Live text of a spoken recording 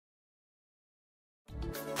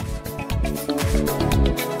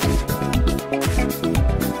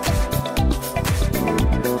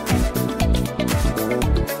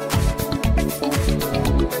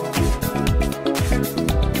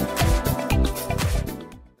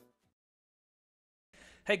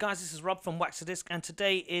Hey guys, this is Rob from Waxadisc, and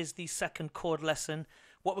today is the second chord lesson.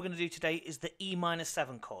 What we're going to do today is the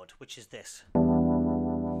Em7 chord, which is this.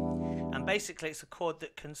 And basically it's a chord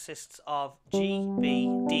that consists of G, B,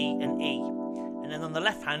 D and E. And then on the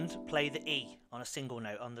left hand, play the E on a single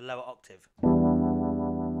note on the lower octave.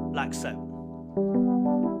 Like so.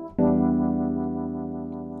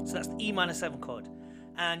 So that's the Em7 chord.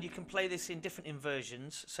 And you can play this in different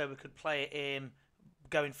inversions, so we could play it in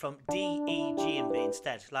going from D, E, G and B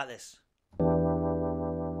instead, like this. And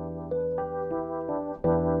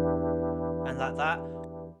like that.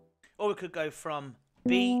 Or we could go from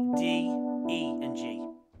B, D, E and G.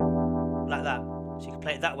 Like that. So you can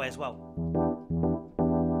play it that way as well.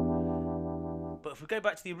 But if we go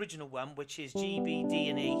back to the original one, which is G, B, D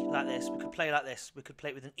and E, like this, we could play like this. We could play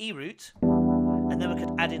it with an E root, and then we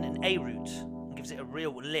could add in an A root. Gives it a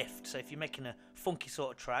real lift. So if you're making a funky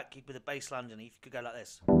sort of track with a bass line underneath, you could go like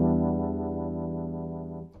this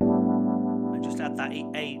and just add that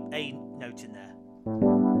A note in there.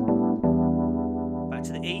 Back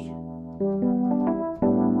to the E,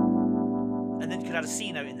 and then you could add a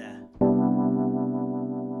C note in there,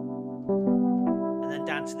 and then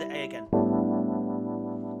down to the A again,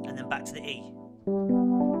 and then back to the E.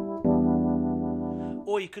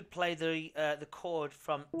 Or you could play the chord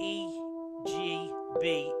from E, G,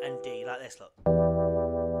 B and D like this, look.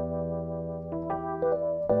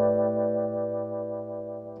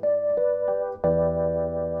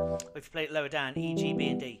 Or if you play it lower down, E, G, B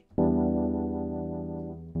and D.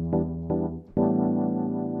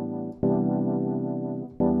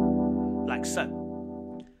 Like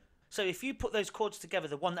so. So if you put those chords together,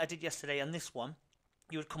 the one that I did yesterday and this one,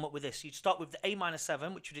 you would come up with this. You'd start with the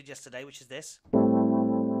A7, which we did yesterday, which is this,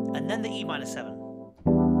 and then the Em7.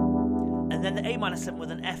 And then the A7 with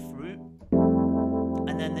an F root,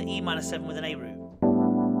 and then the Em7 with an A root.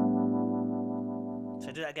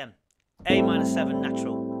 So do that again. A7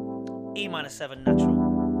 natural, Em7 natural,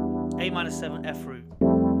 A7 F root,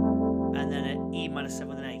 and then an Em7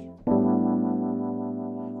 with an A.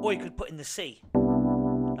 Or you could put in the C,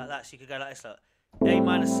 like that, so you could go like this, like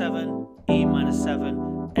A7,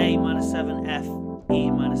 Em7, A7 F,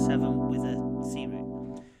 Em7 with a C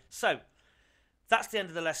root. So that's the end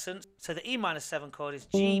of the lesson. So the Em7 chord is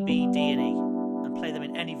G, B, D and E, and play them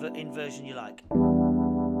in any inversion you like.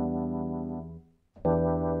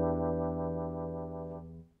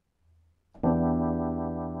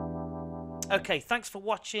 Okay, thanks for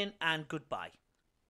watching and goodbye.